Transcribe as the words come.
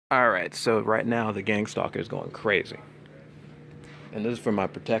Alright, so right now the Gangstalker is going crazy. And this is for my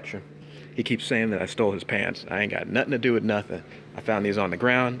protection. He keeps saying that I stole his pants. I ain't got nothing to do with nothing. I found these on the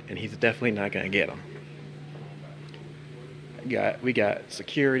ground, and he's definitely not gonna get them. We got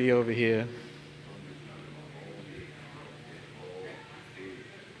security over here.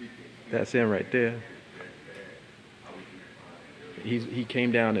 That's him right there. He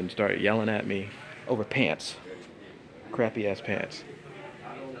came down and started yelling at me over pants. Crappy ass pants.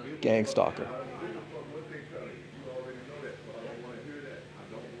 Gangstalker.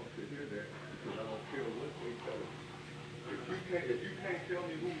 If you can't tell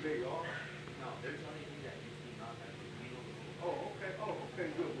me who they are, no, they're telling me that you do not have to be able to. Oh,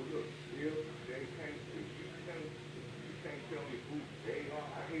 okay, good. Well, look, if you can't tell me who they are,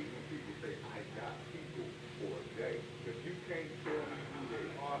 I hate when people say I got people for a day. If you can't tell me who they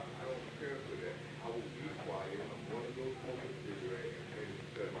are, I don't care for that. I will be quiet. I'm going to go smoke a cigarette and take a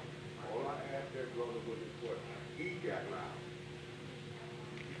study. All I asked that brother was this question. He got loud.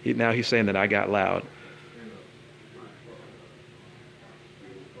 Now he's saying that I got loud.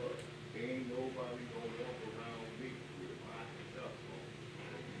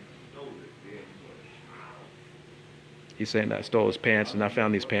 He's saying that I stole his pants, and I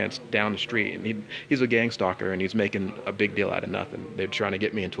found these pants down the street. And he's a gang stalker, and he's making a big deal out of nothing. They're trying to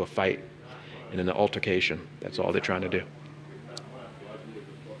get me into a fight and an altercation. That's all they're trying to do.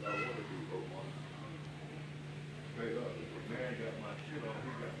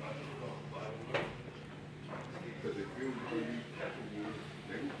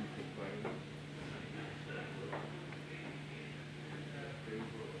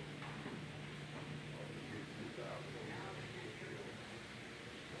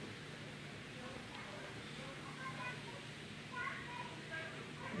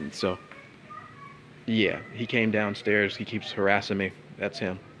 And so, yeah, he came downstairs. He keeps harassing me. That's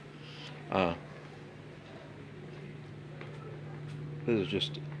him. This is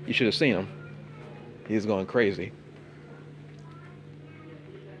just, you should have seen him. He's going crazy.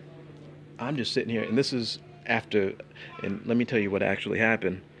 I'm just sitting here, and this is after, and let me tell you what actually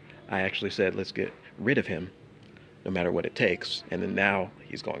happened. I actually said, let's get rid of him, no matter what it takes. And then now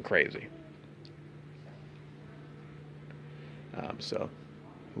he's going crazy. So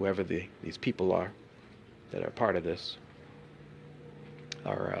whoever these people are that are part of this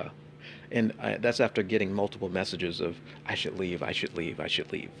are, that's after getting multiple messages of, I should leave, I should leave, I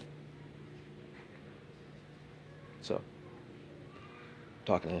should leave. So,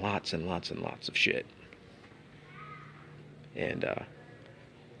 talking lots and lots and lots of shit. And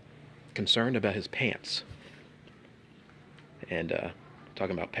concerned about his pants. And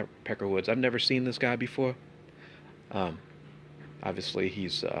talking about Peckerwoods. I've never seen this guy before. Obviously,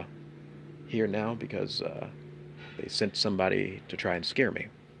 he's here now because they sent somebody to try and scare me.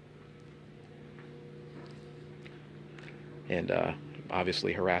 And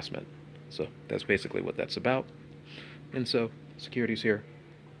obviously harassment. So that's basically what that's about. And so security's here.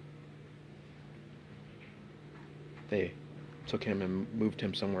 They took him and moved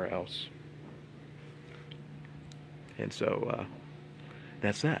him somewhere else. And so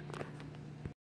that's that.